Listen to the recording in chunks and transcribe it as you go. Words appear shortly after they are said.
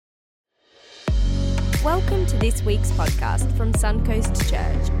Welcome to this week's podcast from Suncoast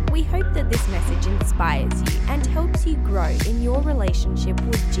Church. We hope that this message inspires you and helps you grow in your relationship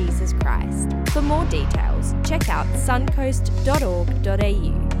with Jesus Christ. For more details, check out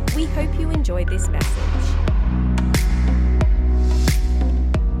suncoast.org.au. We hope you enjoy this message.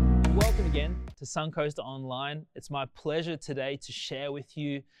 Welcome again to Suncoast Online. It's my pleasure today to share with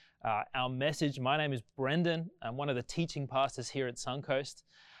you our message. My name is Brendan. I'm one of the teaching pastors here at Suncoast.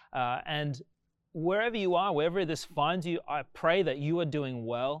 And wherever you are, wherever this finds you, I pray that you are doing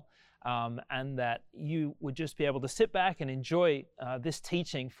well and that you would just be able to sit back and enjoy this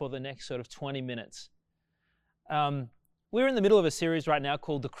teaching for the next sort of 20 minutes. We're in the middle of a series right now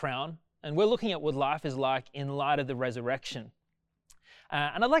called The Crown, and we're looking at what life is like in light of the resurrection.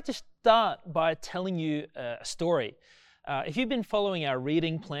 And I'd like to start by telling you a story. If you've been following our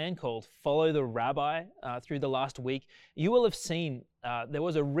reading plan called Follow the Rabbi through the last week, you will have seen there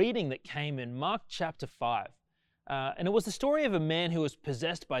was a reading that came in Mark chapter 5. And it was the story of a man who was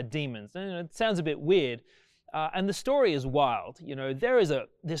possessed by demons. And it sounds a bit weird. And the story is wild. You know, there is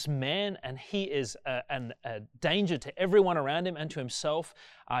this man, and he is a danger to everyone around him and to himself.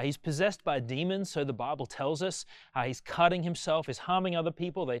 He's possessed by demons, so the Bible tells us. He's cutting himself, he's harming other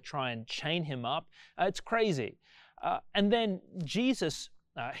people. They try and chain him up. It's crazy. And then Jesus,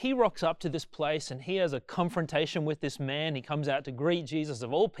 he rocks up to this place and he has a confrontation with this man. He comes out to greet Jesus.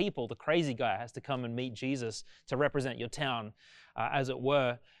 Of all people, the crazy guy has to come and meet Jesus to represent your town, as it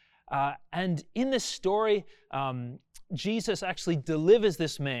were. And in this story, Jesus actually delivers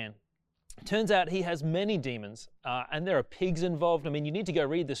this man. Turns out he has many demons, and there are pigs involved. I mean, you need to go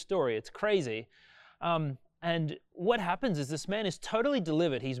read the story. It's crazy. And what happens is this man is totally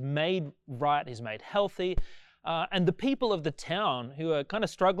delivered. He's made right. He's made healthy. And the people of the town who are kind of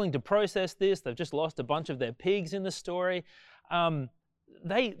struggling to process this, they've just lost a bunch of their pigs in the story.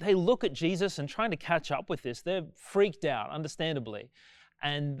 They look at Jesus and trying to catch up with this. They're freaked out, understandably.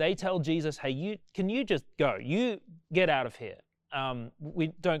 And they tell Jesus, hey, can you just go? You get out of here. We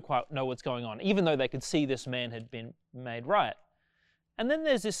don't quite know what's going on, even though they could see this man had been made right. And then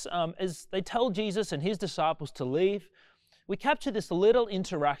there's this, as they tell Jesus and his disciples to leave, we capture this little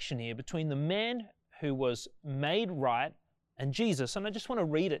interaction here between the man who was made right and Jesus. And I just want to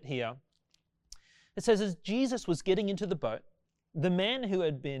read it here. It says, as Jesus was getting into the boat, the man who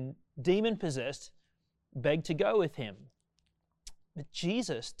had been demon-possessed begged to go with him. But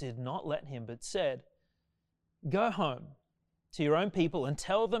Jesus did not let him, but said, go home to your own people and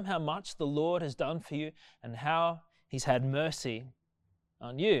tell them how much the Lord has done for you and how he's had mercy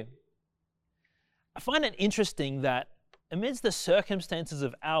on you. I find it interesting that amidst the circumstances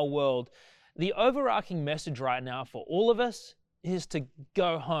of our world, the overarching message right now for all of us is to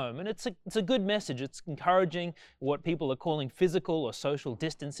go home. And it's a good message. It's encouraging what people are calling physical or social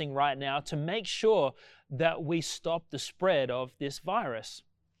distancing right now to make sure that we stop the spread of this virus.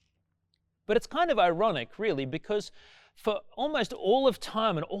 But it's kind of ironic, really, because for almost all of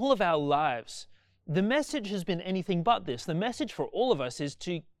time and all of our lives, the message has been anything but this. The message for all of us is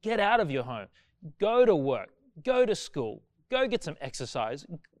to get out of your home, go to work, go to school, go get some exercise,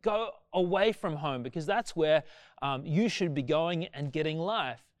 go away from home, because that's where you should be going and getting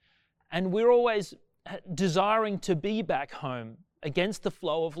life. And we're always desiring to be back home against the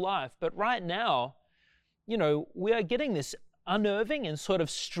flow of life. But right now, you know, we are getting this unnerving and sort of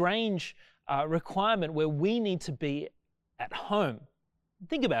strange requirement where we need to be at home.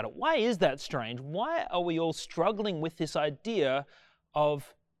 Think about it. Why is that strange? Why are we all struggling with this idea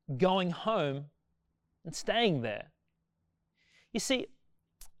of going home and staying there? You see,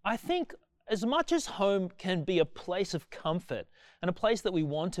 I think as much as home can be a place of comfort and a place that we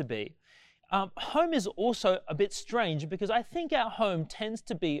want to be, home is also a bit strange because I think our home tends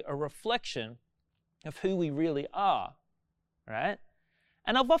to be a reflection of who we really are, right?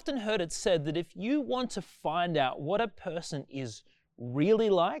 And I've often heard it said that if you want to find out what a person is really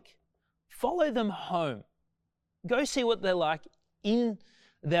like, follow them home. Go see what they're like in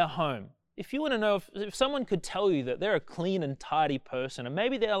their home. If you want to know if someone could tell you that they're a clean and tidy person, and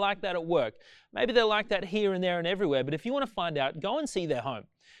maybe they're like that at work, maybe they're like that here and there and everywhere, but if you want to find out, go and see their home.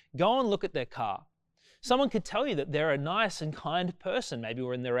 Go and look at their car. Someone could tell you that they're a nice and kind person. Maybe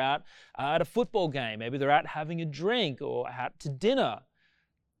when they're out at a football game, maybe they're out having a drink or out to dinner.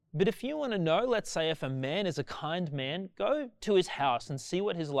 But if you want to know, let's say if a man is a kind man, go to his house and see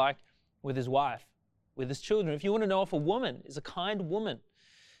what he's like with his wife, with his children. If you want to know if a woman is a kind woman,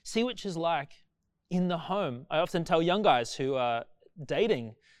 see what she's like in the home. I often tell young guys who are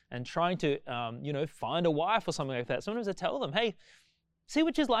dating and trying to, find a wife or something like that. Sometimes I tell them, hey, see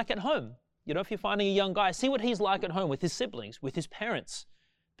what she's like at home. You know, if you're finding a young guy, see what he's like at home with his siblings, with his parents.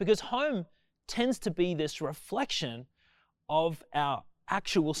 Because home tends to be this reflection of our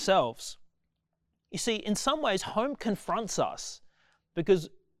actual selves. You see, in some ways, home confronts us because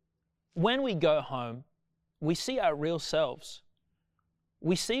when we go home, we see our real selves.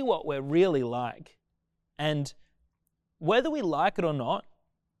 We see what we're really like. And whether we like it or not,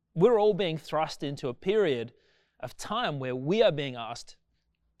 we're all being thrust into a period of time where we are being asked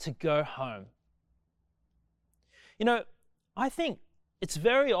to go home. You know, I think it's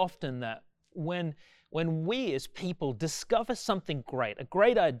very often that when we as people discover something great, a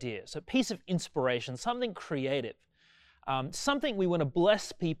great idea, so a piece of inspiration, something creative, something we want to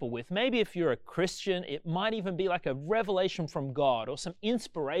bless people with. Maybe if you're a Christian, it might even be like a revelation from God or some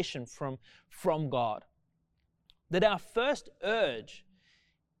inspiration from God. That our first urge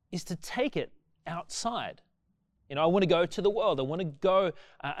is to take it outside. You know, I want to go to the world. I want to go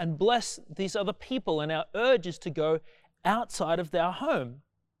and bless these other people. And our urge is to go outside of our home.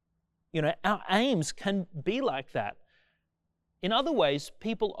 You know, our aims can be like that. In other ways,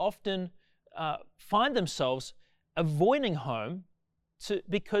 people often find themselves avoiding home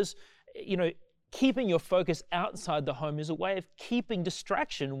because, you know, keeping your focus outside the home is a way of keeping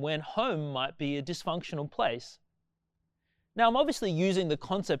distraction when home might be a dysfunctional place. Now, I'm obviously using the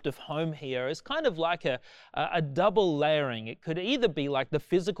concept of home here as kind of like a double layering. It could either be like the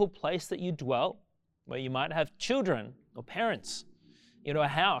physical place that you dwell, where you might have children or parents, you know, a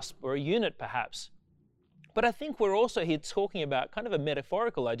house or a unit perhaps. But I think we're also here talking about kind of a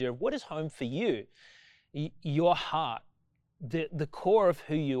metaphorical idea of what is home for you, your heart, the core of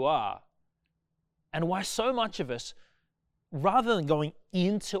who you are, and why so much of us, rather than going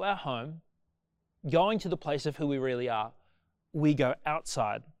into our home, going to the place of who we really are, we go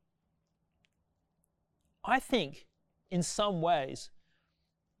outside. I think in some ways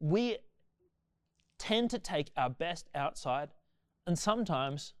we tend to take our best outside, and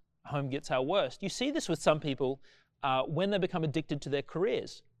sometimes home gets our worst. You see this with some people when they become addicted to their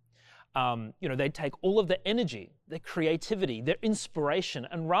careers. You know, they take all of their energy, their creativity, their inspiration,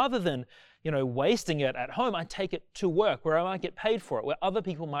 and rather than, you know, wasting it at home, I take it to work where I might get paid for it, where other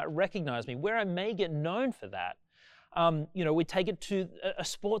people might recognize me, where I may get known for that. You know, we take it to a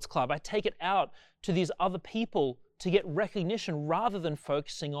sports club. I take it out to these other people to get recognition rather than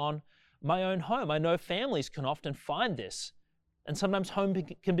focusing on my own home. I know families can often find this, and sometimes home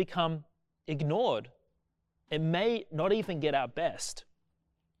can become ignored. It may not even get our best.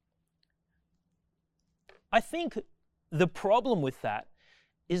 I think the problem with that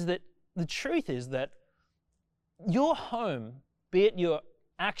is that the truth is that your home, be it your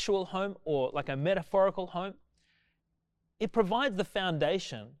actual home or like a metaphorical home, it provides the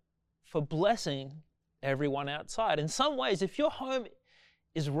foundation for blessing everyone outside. In some ways, if your home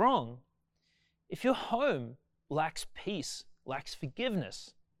is wrong, if your home lacks peace, lacks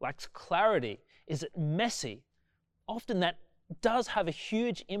forgiveness, lacks clarity, is it messy, often that does have a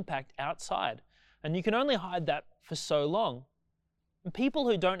huge impact outside. And you can only hide that for so long. And people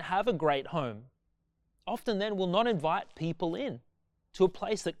who don't have a great home often then will not invite people in to a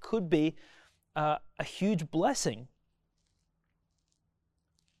place that could be a huge blessing.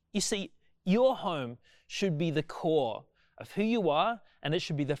 You see, your home should be the core of who you are, and it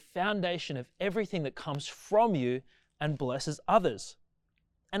should be the foundation of everything that comes from you and blesses others.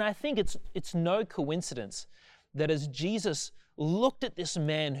 And I think it's no coincidence that as Jesus looked at this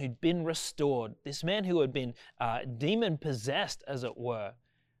man who'd been restored, this man who had been demon-possessed, as it were,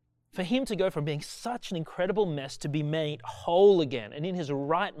 for him to go from being such an incredible mess to be made whole again, and in his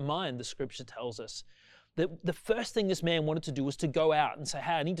right mind, the scripture tells us, that the first thing this man wanted to do was to go out and say,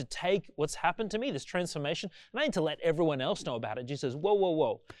 hey, I need to take what's happened to me, this transformation, and I need to let everyone else know about it. Jesus says,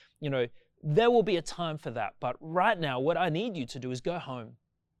 whoa. You know, there will be a time for that. But right now, what I need you to do is go home.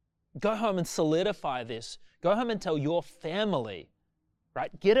 Go home and solidify this. Go home and tell your family,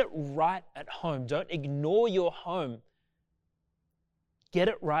 right? Get it right at home. Don't ignore your home. Get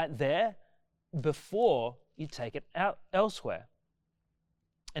it right there before you take it out elsewhere.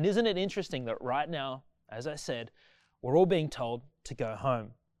 And isn't it interesting that right now, as I said, we're all being told to go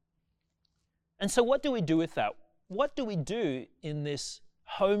home. And so what do we do with that? What do we do in this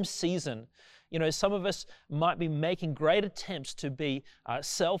home season? You know, some of us might be making great attempts to be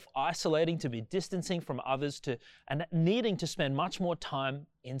self-isolating, to be distancing from others, and needing to spend much more time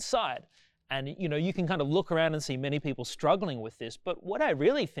inside. And, you know, you can kind of look around and see many people struggling with this. But what I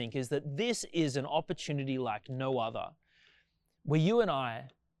really think is that this is an opportunity like no other, where you and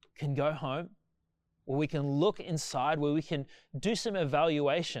I can go home, where we can look inside, where we can do some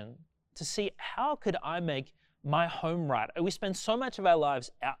evaluation to see how could I make my home right. We spend so much of our lives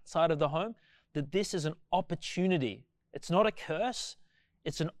outside of the home that this is an opportunity. It's not a curse.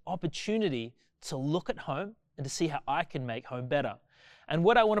 It's an opportunity to look at home and to see how I can make home better. And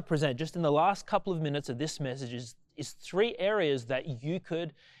what I want to present just in the last couple of minutes of this message is 3 areas that you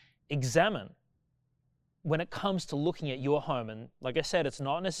could examine when it comes to looking at your home. And like I said, it's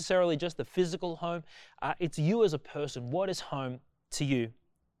not necessarily just the physical home. It's you as a person. What is home to you?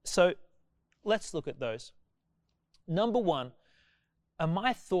 So let's look at those. Number 1, are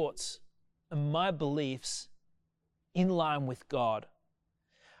my thoughts and my beliefs in line with God?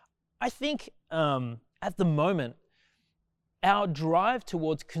 I think at the moment, our drive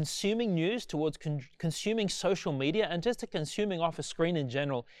towards consuming news, towards consuming social media, and just to consuming off a screen in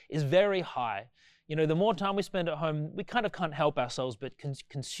general is very high. You know, the more time we spend at home, we kind of can't help ourselves but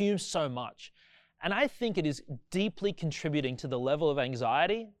consume so much. And I think it is deeply contributing to the level of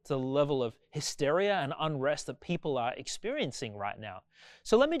anxiety, to the level of hysteria and unrest that people are experiencing right now.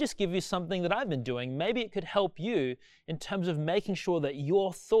 So let me just give you something that I've been doing. Maybe it could help you in terms of making sure that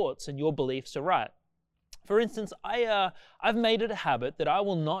your thoughts and your beliefs are right. For instance, I've made it a habit that I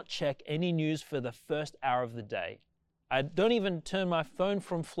will not check any news for the first hour of the day. I don't even turn my phone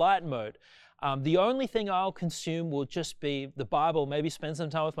from flight mode. The only thing I'll consume will just be the Bible, maybe spend some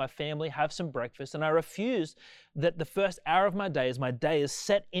time with my family, have some breakfast, and I refuse that the first hour of my day, as my day is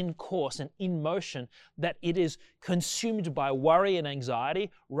set in course and in motion, that it is consumed by worry and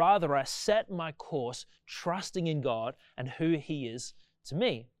anxiety. Rather, I set my course trusting in God and who He is to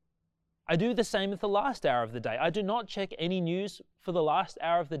me. I do the same with the last hour of the day. I do not check any news for the last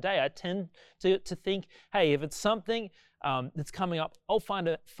hour of the day. I tend to think, hey, if it's something that's coming up, I'll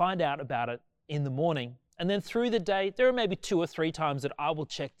find out about it in the morning. And then through the day, there are maybe 2 or 3 times that I will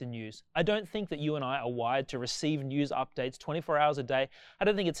check the news. I don't think that you and I are wired to receive news updates 24 hours a day. I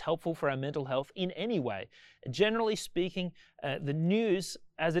don't think it's helpful for our mental health in any way. Generally speaking, the news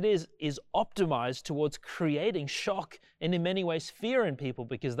as it is optimized towards creating shock and in many ways fear in people,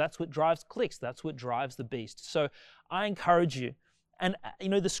 because that's what drives clicks. That's what drives the beast. So I encourage you. And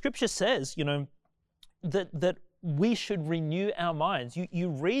the scripture says, that we should renew our minds. You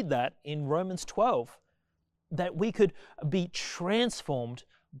read that in Romans 12, that we could be transformed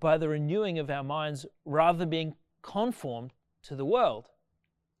by the renewing of our minds rather than being conformed to the world.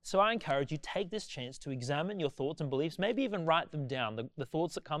 So I encourage you, take this chance to examine your thoughts and beliefs, maybe even write them down, the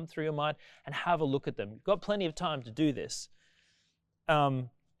thoughts that come through your mind, and have a look at them. You've got plenty of time to do this.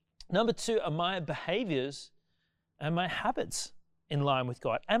 Number 2, are my behaviors and my habits in line with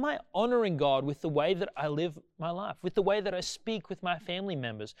God? Am I honoring God with the way that I live my life, with the way that I speak with my family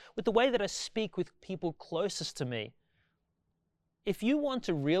members, with the way that I speak with people closest to me? If you want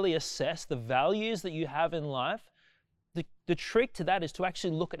to really assess the values that you have in life, the trick to that is to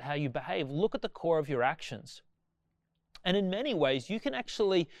actually look at how you behave. Look at the core of your actions. And in many ways, you can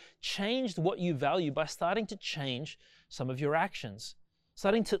actually change what you value by starting to change some of your actions,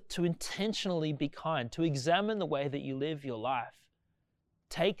 starting to intentionally be kind, to examine the way that you live your life.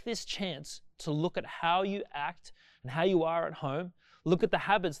 Take this chance to look at how you act and how you are at home. Look at the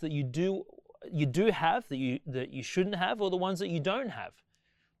habits that you do have that you shouldn't have, or the ones that you don't have,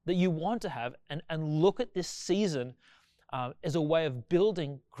 that you want to have, and look at this season as a way of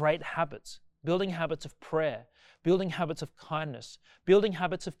building great habits, building habits of prayer, building habits of kindness, building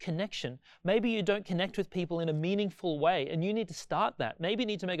habits of connection. Maybe you don't connect with people in a meaningful way, and you need to start that. Maybe you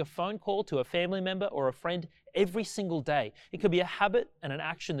need to make a phone call to a family member or a friend every single day. It could be a habit and an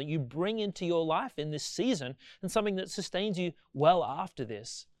action that you bring into your life in this season, and something that sustains you well after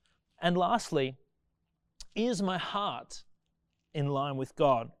this. And lastly, is my heart in line with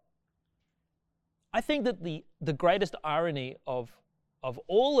God? I think that the greatest irony of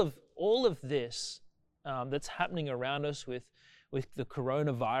all of this that's happening around us with the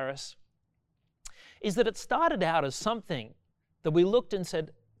coronavirus is that it started out as something that we looked and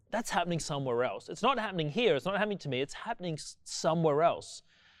said, that's happening somewhere else. It's not happening here. It's not happening to me. It's happening somewhere else.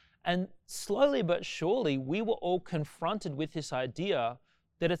 And slowly but surely, we were all confronted with this idea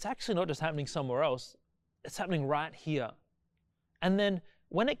that it's actually not just happening somewhere else. It's happening right here. And then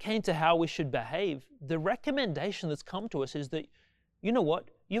when it came to how we should behave, the recommendation that's come to us is that, you know what?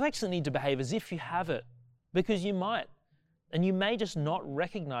 You actually need to behave as if you have it, because you might. And you may just not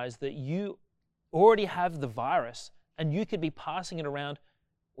recognize that you already have the virus and you could be passing it around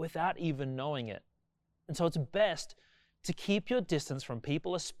without even knowing it. And so it's best to keep your distance from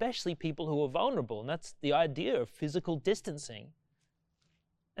people, especially people who are vulnerable. And that's the idea of physical distancing.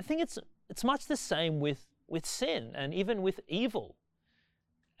 I think it's much the same with sin and even with evil.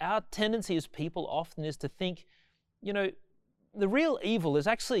 Our tendency as people often is to think, the real evil is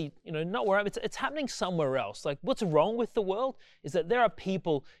actually, not where it's happening somewhere else. Like, what's wrong with the world is that there are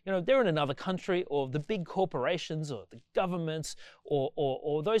people, they're in another country, or the big corporations, or the governments,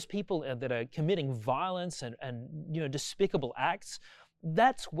 or those people that are committing violence and despicable acts.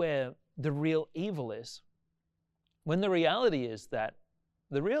 That's where the real evil is. When the reality is that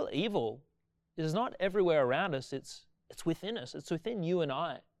the real evil is not everywhere around us, it's within us, it's within you and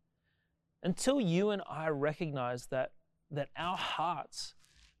I. Until you and I recognize that our hearts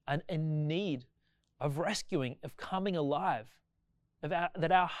are in need of rescuing, of coming alive,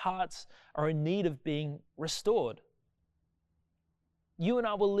 that our hearts are in need of being restored, you and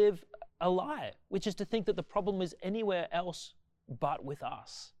I will live a lie, which is to think that the problem is anywhere else but with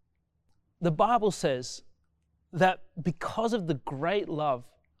us. The Bible says that because of the great love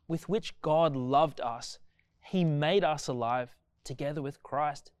with which God loved us, He made us alive together with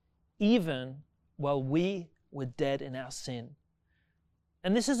Christ, even while we were dead in our sin.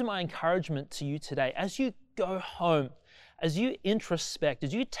 And this is my encouragement to you today. As you go home, as you introspect,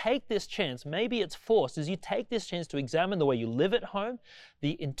 as you take this chance, maybe it's forced, as you take this chance to examine the way you live at home,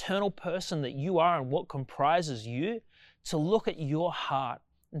 the internal person that you are and what comprises you, to look at your heart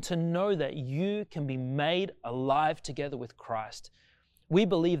and to know that you can be made alive together with Christ. We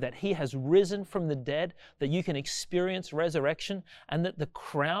believe that He has risen from the dead, that you can experience resurrection, and that the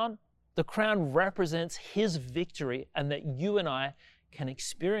crown represents His victory, and that you and I can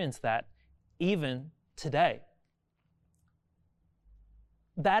experience that even today.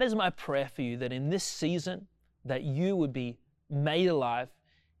 That is my prayer for you, that in this season, that you would be made alive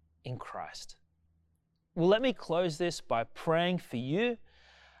in Christ. Well, let me close this by praying for you,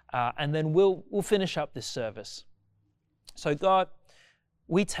 and then we'll finish up this service. So God,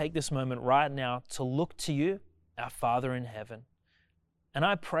 we take this moment right now to look to you, our Father in heaven. And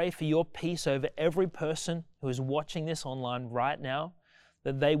I pray for your peace over every person who is watching this online right now,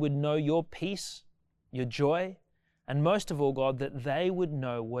 that they would know your peace, your joy, and most of all, God, that they would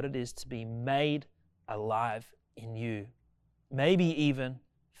know what it is to be made alive in you, maybe even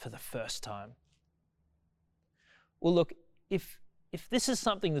for the first time. Well, look, if this is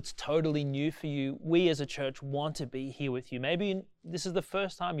something that's totally new for you, we as a church want to be here with you. Maybe this is the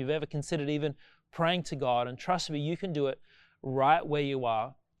first time you've ever considered even praying to God, and trust me, you can do it right where you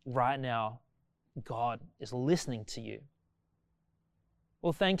are, right now. God is listening to you.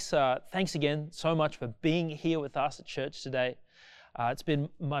 Well, thanks again so much for being here with us at church today. It's been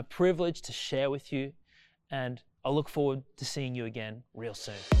my privilege to share with you, and I look forward to seeing you again real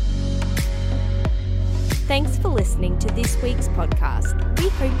soon. Thanks for listening to this week's podcast. We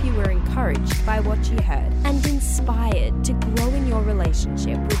hope you were encouraged by what you heard and inspired to grow in your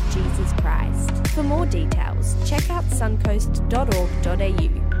relationship with Jesus Christ. For more details, check out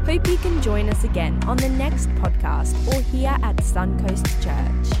suncoast.org.au. Hope you can join us again on the next podcast or here at Suncoast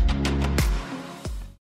Church.